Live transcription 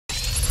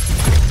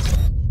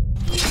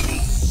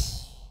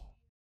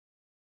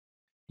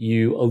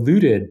you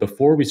alluded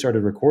before we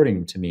started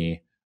recording to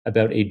me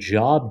about a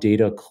job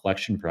data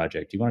collection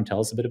project. Do you want to tell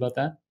us a bit about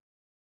that?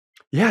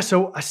 Yeah,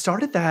 so I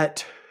started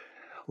that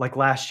like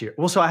last year.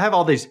 Well, so I have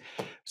all these.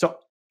 So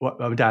well,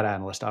 I'm a data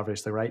analyst,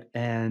 obviously, right?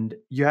 And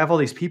you have all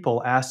these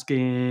people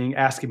asking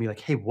me like,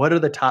 "Hey, what are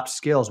the top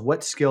skills?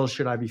 What skills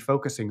should I be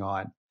focusing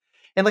on?"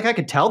 And like I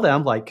could tell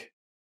them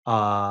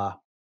uh,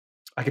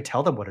 I could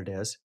tell them what it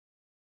is,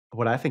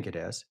 what I think it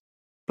is,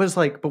 but it's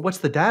like, but what's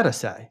the data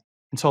say?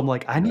 And so I'm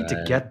like, I need to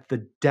Right. get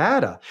the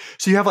data.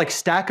 So you have like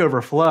Stack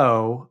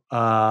Overflow.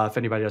 If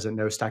anybody doesn't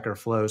know, Stack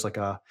Overflow is like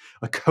a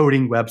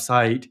coding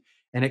website,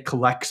 and it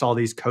collects all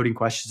these coding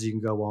questions you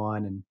can go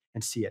on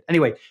and see it.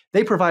 Anyway,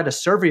 they provide a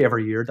survey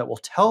every year that will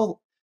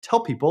tell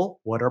people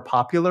what are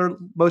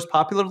most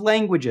popular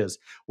languages,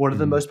 what are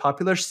the Mhm. most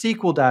popular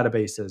SQL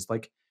databases.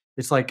 Like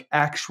it's like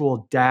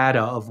actual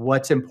data of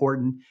what's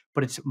important,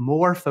 but it's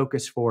more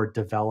focused for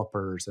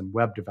developers and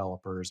web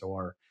developers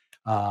or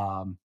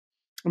um,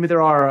 I mean,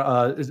 there are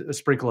a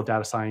sprinkle of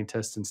data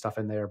scientists and stuff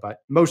in there, but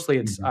mostly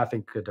it's, Mhm. I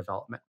think, good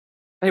development.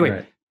 Anyway,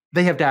 Right.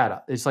 they have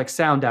data. It's like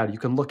sound data. You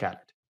can look at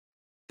it.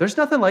 There's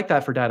nothing like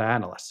that for data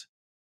analysts.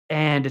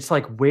 And it's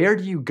like, where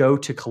do you go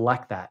to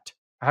collect that?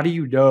 How do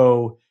you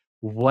know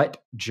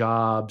what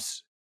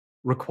jobs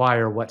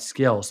require what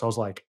skills? So I was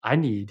like, I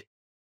need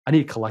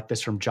to collect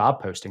this from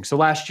job postings. So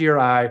last year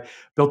I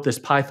built this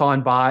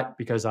Python bot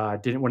because I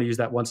didn't want to use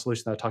that one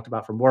solution that I talked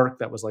about from work.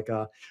 That was like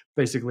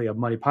basically a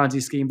money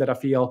Ponzi scheme that I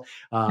feel.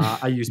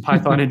 I used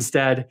Python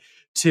instead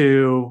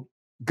to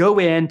go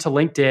into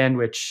LinkedIn,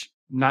 which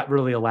not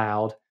really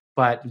allowed,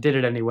 but did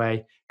it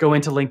anyway. Go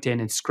into LinkedIn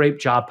and scrape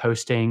job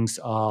postings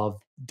of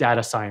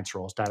data science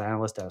roles, data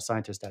analysts, data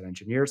scientists, data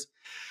engineers,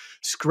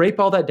 scrape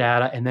all that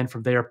data, and then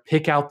from there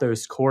pick out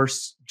those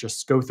course,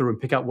 just go through and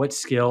pick out what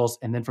skills,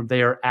 and then from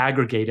there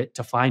aggregate it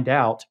to find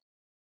out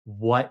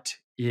what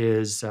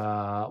is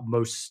the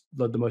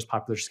most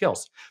popular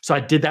skills. So I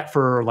did that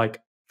for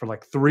like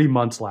 3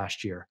 months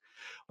last year,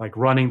 like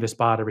running this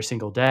bot every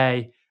single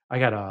day. I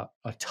got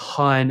a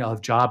ton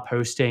of job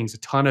postings, a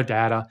ton of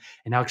data,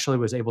 and actually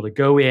was able to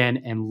go in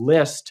and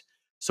list.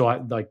 So I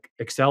like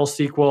Excel,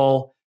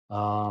 SQL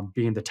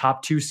being the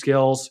top two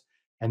skills,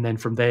 and then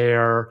from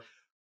there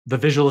the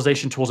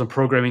visualization tools and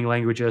programming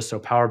languages, so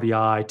Power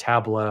BI,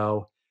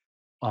 Tableau,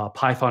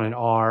 Python, and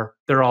R,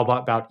 they're all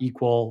about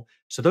equal.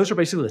 So those are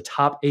basically the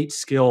top 8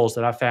 skills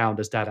that I found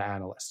as data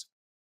analysts.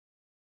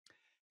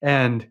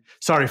 And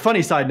sorry,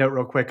 funny side note,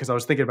 real quick, because I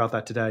was thinking about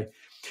that today.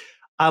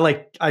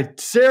 I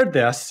shared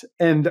this,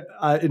 and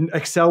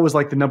Excel was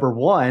like the number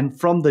one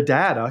from the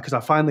data because I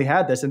finally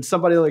had this, and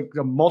somebody like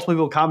multiple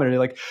people commented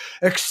like,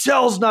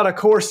 "Excel's not a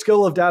core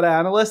skill of data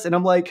analysts," and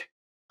I'm like,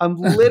 I'm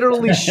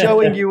literally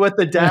showing you what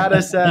the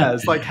data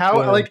says. Like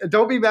how, Yeah. like,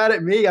 don't be mad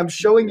at me. I'm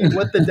showing you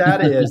what the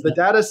data is. The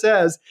data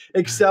says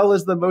Excel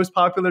is the most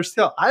popular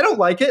skill. I don't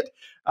like it.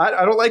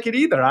 I don't like it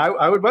either.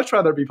 I would much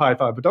rather be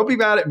Python, but don't be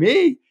mad at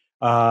me.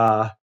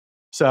 Uh,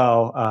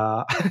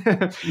 so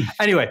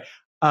anyway,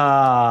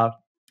 uh,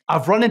 I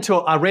ran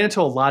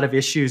into a lot of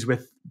issues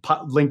with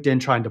LinkedIn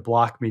trying to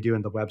block me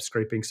doing the web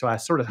scraping. So I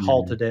sort of Mhm.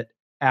 halted it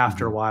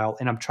after a Mhm. while,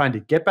 and I'm trying to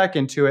get back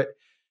into it.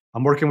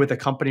 I'm working with a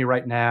company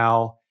right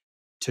now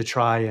to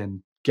try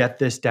and get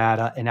this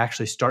data and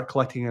actually start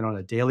collecting it on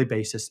a daily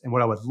basis. And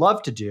what I would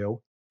love to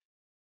do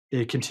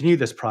is continue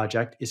this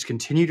project is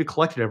continue to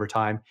collect it over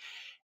time.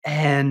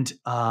 And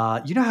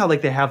you know how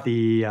like they have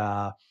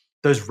the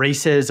those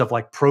races of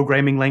like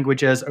programming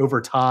languages over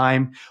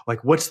time.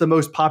 Like, what's the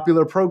most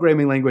popular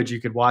programming language?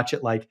 You could watch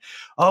it like,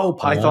 oh,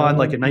 Python.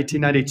 Like in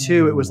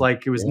 1992, it was Oh,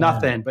 like it was yeah.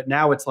 nothing, but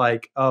now it's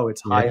like, oh,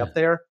 it's high Yeah. up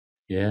there.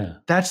 Yeah.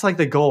 That's like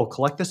the goal.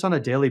 Collect this on a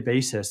daily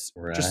basis,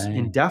 just Right.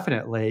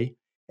 indefinitely,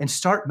 and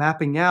start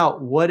mapping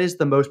out what is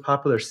the most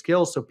popular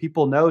skills so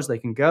people knows they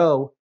can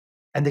go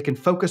and they can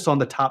focus on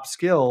the top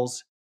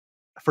skills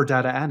for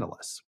data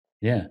analysts.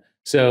 Yeah.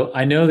 So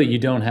I know that you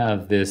don't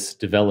have this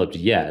developed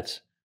yet,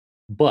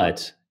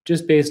 but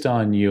just based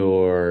on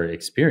your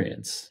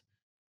experience,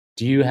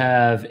 do you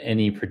have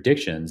any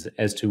predictions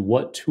as to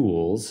what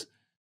tools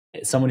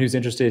someone who's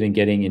interested in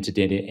getting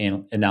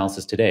into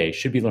analysis today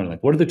should be learning?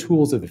 Like, what are the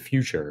tools of the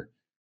future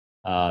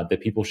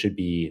that people should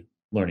be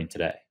learning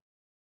today?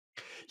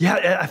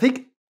 Yeah, I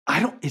think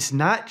I don't. It's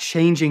not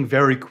changing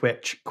very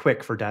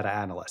quick for data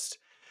analysts.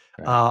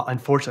 Right.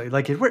 Unfortunately,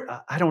 like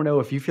I don't know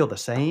if you feel the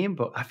same,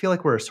 but I feel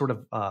like we're sort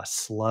of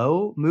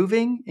slow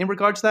moving in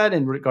regards to that.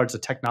 In regards to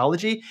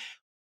technology,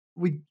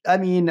 I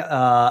mean,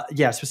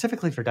 yeah,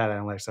 specifically for data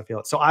analytics, I feel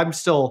it. So I'm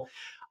still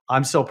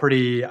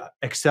pretty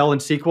Excel and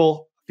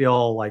SQL.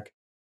 Feel like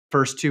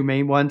first two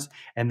main ones,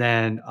 and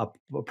then a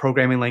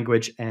programming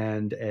language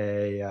and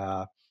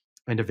a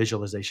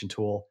visualization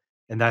tool,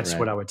 and that's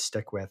what Right. I would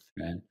stick with.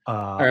 Right.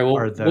 All right. Are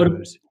Well,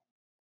 those?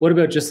 what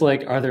about just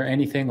like, are there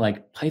anything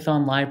like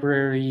Python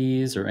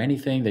libraries or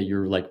anything that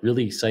you're like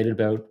really excited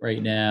about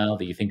right now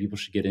that you think people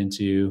should get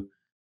into?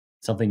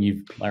 Something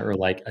you've, or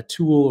like a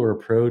tool or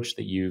approach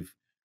that you've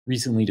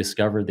recently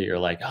discovered that you're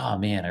like, oh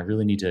man, I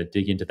really need to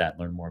dig into that and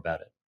learn more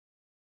about it.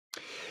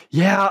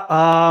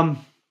 Yeah,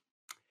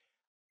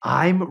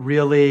 I'm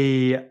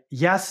really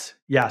yes,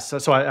 yes.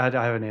 So I have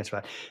an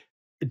answer for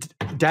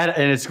that. Data,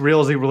 and it's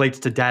really relates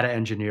to data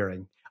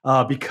engineering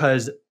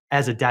because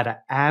as a data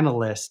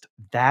analyst,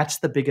 that's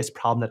the biggest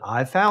problem that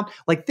I've found.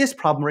 Like this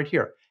problem right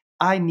here.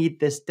 I need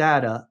this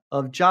data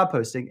of job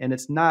posting, and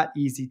it's not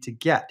easy to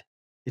get.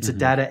 It's a Hmm.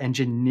 data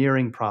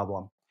engineering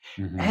problem.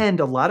 Hmm. And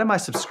a lot of my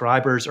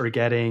subscribers are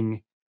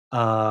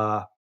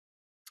uh,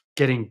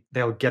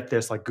 they'll get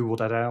this like Google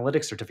Data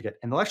Analytics certificate,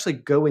 and they'll actually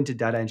go into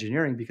data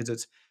engineering because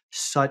it's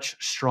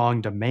such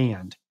strong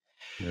demand.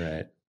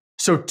 Right.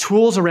 So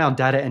tools around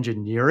data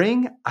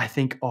engineering, I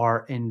think,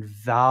 are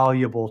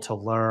invaluable to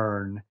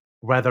learn,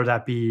 whether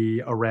that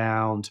be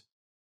around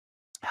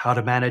how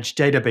to manage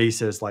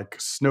databases like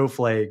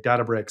Snowflake,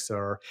 Databricks,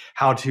 or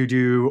how to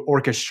do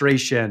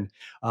orchestration.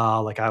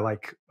 Like I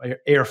like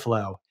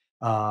Airflow,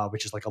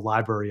 which is like a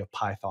library of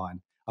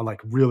Python. I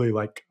really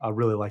like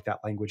that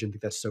language and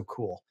think that's so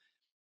cool.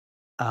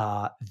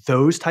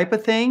 Those type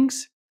of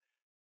things,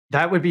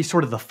 that would be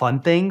sort of the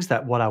fun things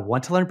that what I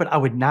want to learn, but I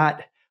would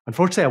not,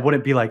 unfortunately, I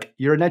wouldn't be like,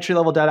 you're an entry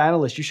level data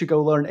analyst. You should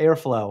go learn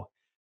Airflow.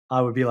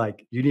 I would be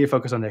like, you need to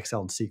focus on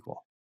Excel and SQL.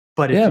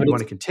 But if Yeah, you but want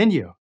to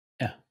continue,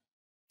 yeah,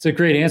 it's a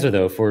great answer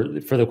though for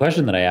the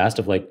question that I asked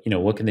of like,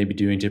 what can they be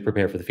doing to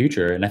prepare for the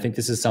future? And I think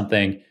this is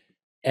something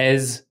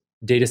as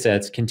data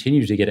sets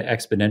continue to get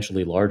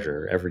exponentially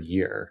larger every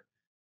year,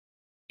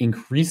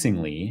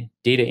 increasingly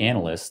data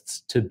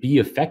analysts to be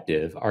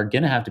effective are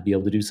going to have to be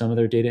able to do some of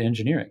their data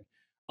engineering. yes.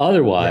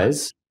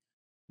 Otherwise,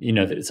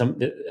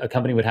 a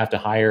company would have to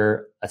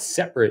hire a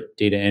separate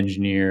data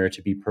engineer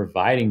to be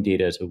providing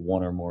data to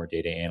one or more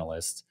data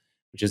analysts,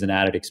 which is an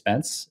added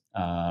expense.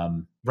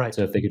 So Right.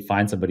 if they could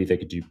find somebody that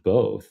could do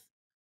both,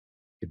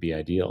 could be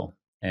ideal.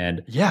 And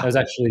that Yeah. was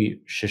actually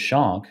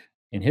Shashank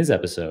in his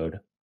episode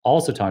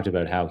also talked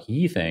about how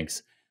he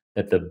thinks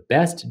that the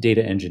best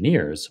data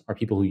engineers are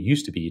people who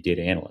used to be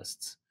data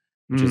analysts,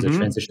 which is a Hmm.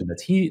 transition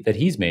that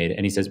he's made.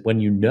 And he says when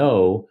you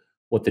know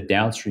what the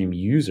downstream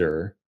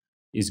user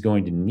is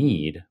going to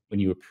need, when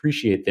you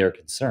appreciate their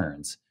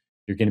concerns,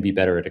 you're going to be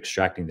better at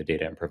extracting the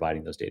data and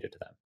providing those data to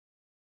them.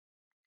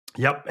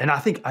 Yep. And I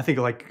think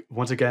like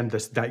once again,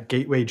 that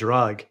gateway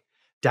drug,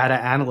 data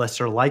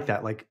analysts are like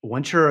that. Like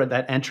once you're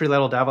that entry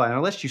level data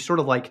analyst, you sort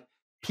of like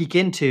peek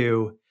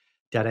into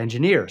data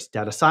engineers,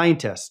 data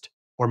scientists,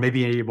 or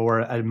maybe a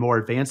more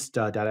advanced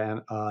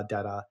data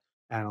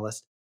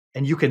analyst,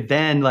 and you can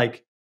then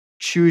like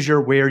choose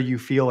where you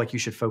feel like you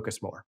should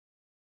focus more.